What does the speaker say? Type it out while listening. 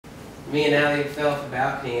me and Ali fell off a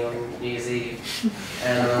balcony on New Year's Eve,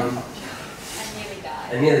 and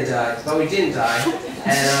I nearly died, but we didn't die.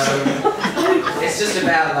 And it's just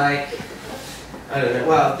about like, I don't know.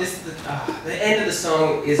 Well, the end of the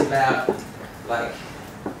song is about like,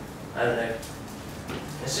 I don't know.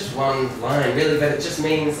 It's just one line really, but it just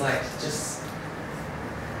means like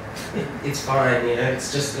it's fine, you know.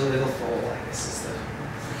 It's just a little fall. Like it's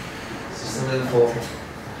just a little fall.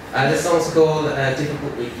 This song's called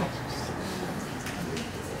 "Difficult Week."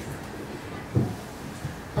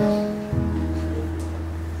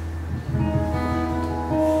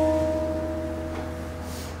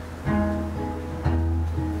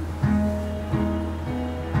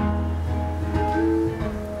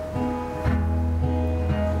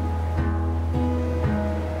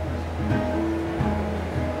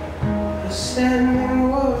 Standing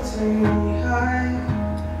water high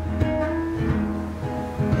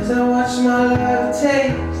as I watch my love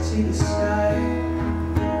take to the sky.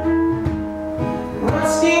 My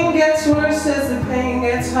skin gets worse as the pain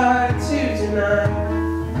gets hard to deny,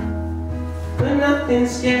 but nothing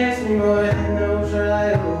scares me more than those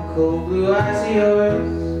reliable cold blue eyes of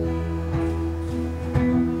yours.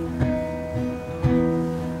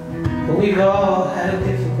 But we've all had a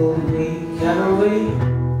difficult week, haven't we?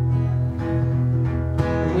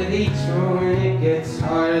 With each moment it gets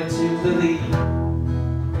harder to believe.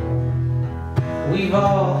 We've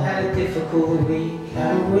all had a difficult week,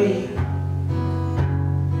 haven't we?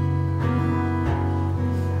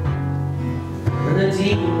 And the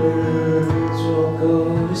demons will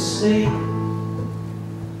go to sleep.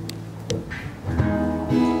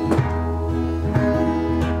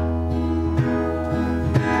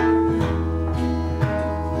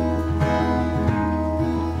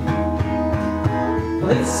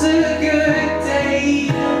 It's a good day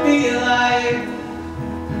to be alive.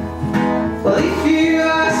 Well, if you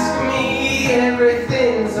ask me,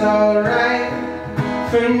 everything's alright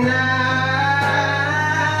for now.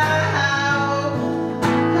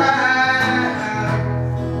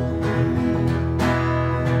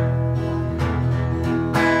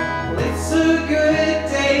 Well, it's a good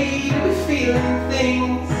day to be feeling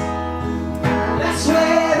things. I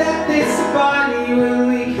swear that this body will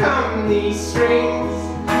become these strings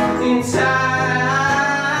in time.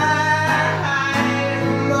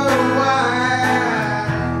 Oh, why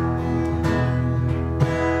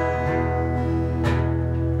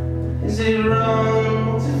is it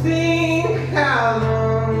wrong to think how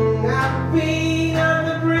long I've been on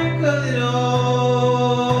the brink of it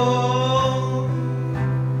all?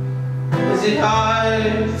 Is it hard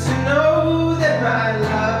to know that my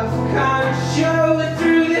love can't show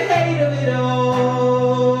through the hate of it all?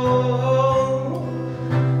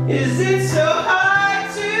 Is it so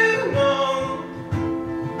hard to know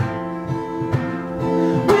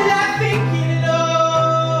without thinking at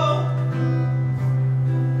all?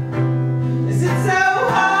 Is it so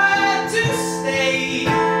hard to stay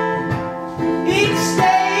each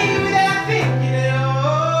day without thinking at all?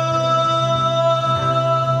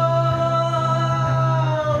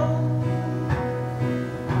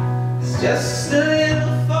 It's just a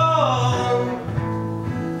little fall.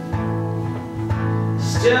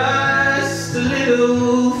 Just a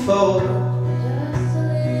little fall.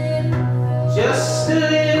 Just a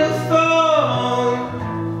little fall.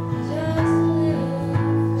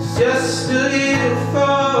 Just a little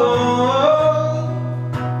fall.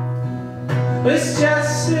 It's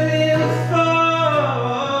just a little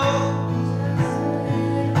fall.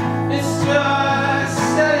 It's just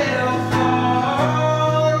a little fall.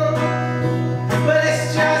 But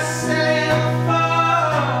it's just a little fall.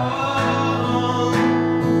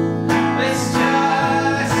 It's just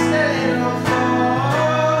a little fall.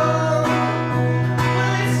 Well,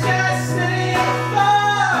 it's just a little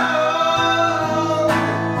fall.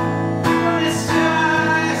 Well, it's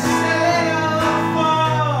just a little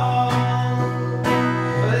fall.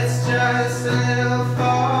 Well, it's just a little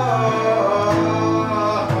fall.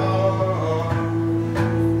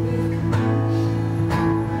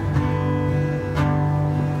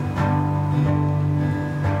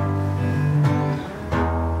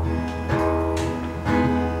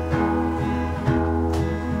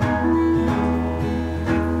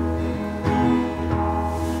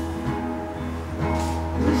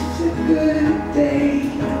 It's a good day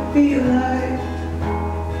to be alive.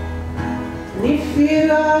 And if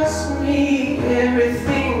you ask me,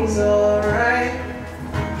 everything's alright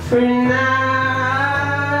for now.